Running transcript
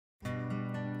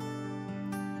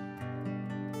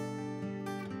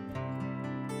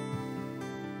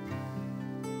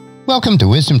Welcome to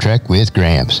Wisdom Trek with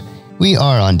Gramps. We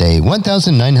are on day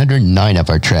 1909 of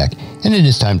our trek, and it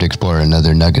is time to explore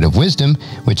another nugget of wisdom,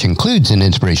 which includes an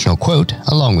inspirational quote,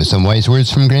 along with some wise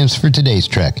words from Gramps for today's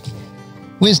trek.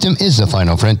 Wisdom is the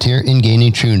final frontier in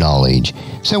gaining true knowledge,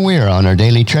 so we are on our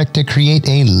daily trek to create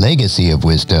a legacy of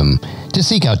wisdom, to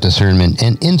seek out discernment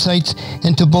and insights,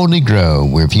 and to boldly grow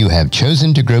where few have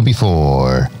chosen to grow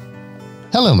before.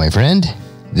 Hello, my friend.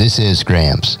 This is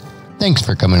Gramps. Thanks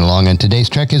for coming along on today's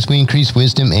trek as we increase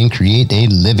wisdom and create a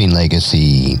living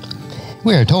legacy.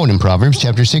 We are told in Proverbs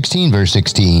chapter 16, verse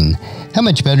 16, how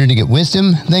much better to get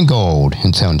wisdom than gold,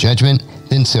 and sound judgment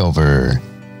than silver.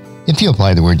 If you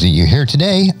apply the words that you hear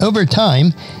today, over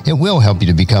time, it will help you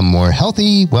to become more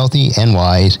healthy, wealthy, and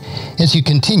wise as you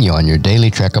continue on your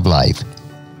daily trek of life.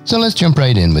 So let's jump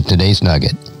right in with today's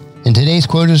nugget. And today's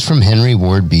quote is from Henry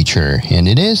Ward Beecher, and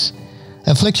it is,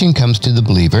 "Affliction comes to the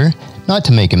believer, not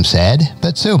to make him sad,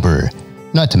 but sober,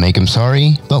 not to make him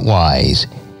sorry, but wise.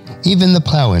 Even the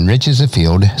plow enriches a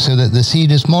field so that the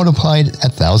seed is multiplied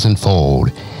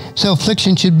 1,000-fold. So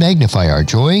affliction should magnify our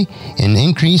joy and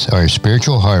increase our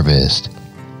spiritual harvest."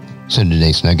 So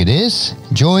today's nugget is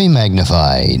Joy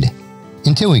Magnified.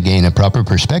 Until we gain a proper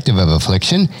perspective of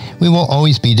affliction, we will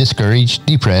always be discouraged,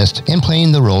 depressed, and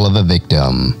playing the role of a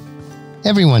victim.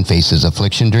 Everyone faces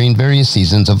affliction during various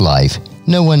seasons of life.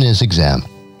 No one is exempt.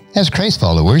 As Christ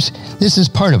followers, this is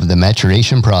part of the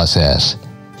maturation process.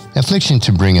 Affliction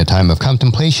should bring a time of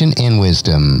contemplation and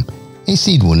wisdom. A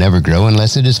seed will never grow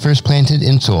unless it is first planted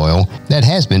in soil that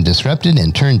has been disrupted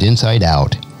and turned inside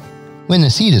out. When the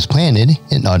seed is planted,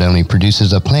 it not only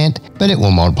produces a plant, but it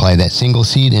will multiply that single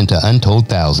seed into untold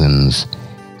thousands.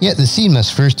 Yet the seed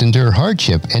must first endure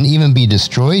hardship and even be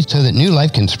destroyed so that new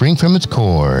life can spring from its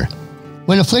core.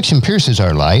 When affliction pierces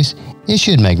our lives, it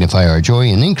should magnify our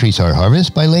joy and increase our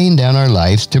harvest by laying down our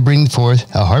lives to bring forth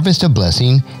a harvest of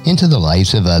blessing into the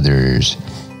lives of others.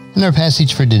 And our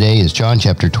passage for today is John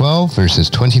chapter 12, verses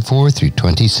 24 through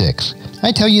 26.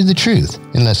 "I tell you the truth,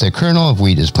 unless a kernel of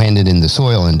wheat is planted in the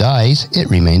soil and dies, it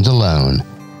remains alone.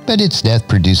 But its death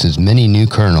produces many new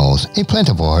kernels, a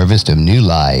plentiful harvest of new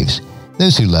lives.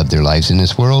 Those who love their lives in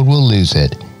this world will lose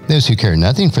it. Those who care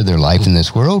nothing for their life in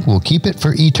this world will keep it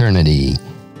for eternity.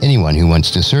 Anyone who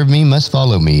wants to serve me must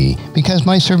follow me, because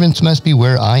my servants must be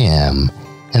where I am,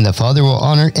 and the Father will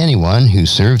honor anyone who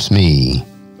serves me."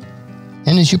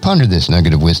 And as you ponder this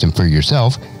nugget of wisdom for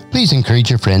yourself, please encourage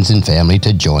your friends and family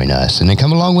to join us and then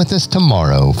come along with us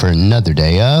tomorrow for another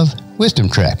day of Wisdom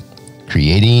Trek,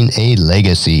 creating a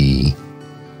legacy.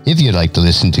 If you'd like to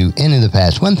listen to any of the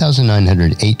past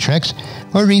 1908 treks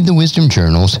or read the wisdom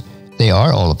journals, they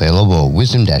are all available at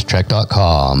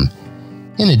wisdom-trek.com.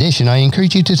 In addition, I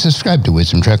encourage you to subscribe to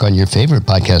Wisdom Trek on your favorite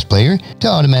podcast player to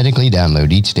automatically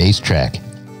download each day's trek.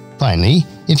 Finally,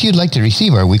 if you'd like to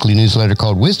receive our weekly newsletter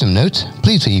called Wisdom Notes,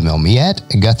 please email me at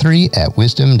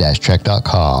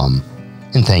guthrie@wisdom-trek.com.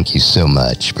 And thank you so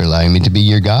much for allowing me to be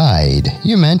your guide,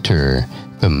 your mentor,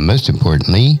 but most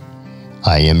importantly,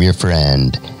 I am your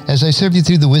friend as I serve you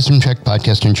through the Wisdom Trek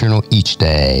podcast and journal each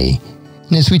day.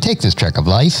 And as we take this trek of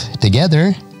life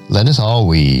together, let us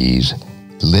always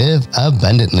live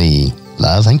abundantly,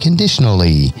 love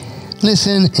unconditionally,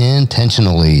 listen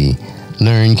intentionally,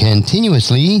 learn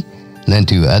continuously, lend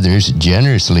to others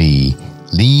generously,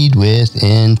 lead with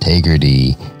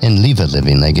integrity, and leave a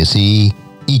living legacy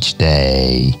each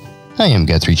day. I am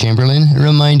Guthrie Chamberlain,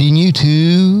 reminding you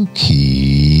to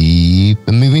keep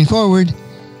moving forward,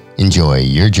 enjoy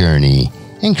your journey,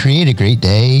 and create a great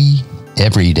day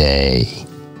every day.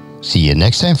 See you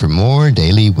next time for more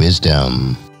daily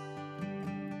wisdom.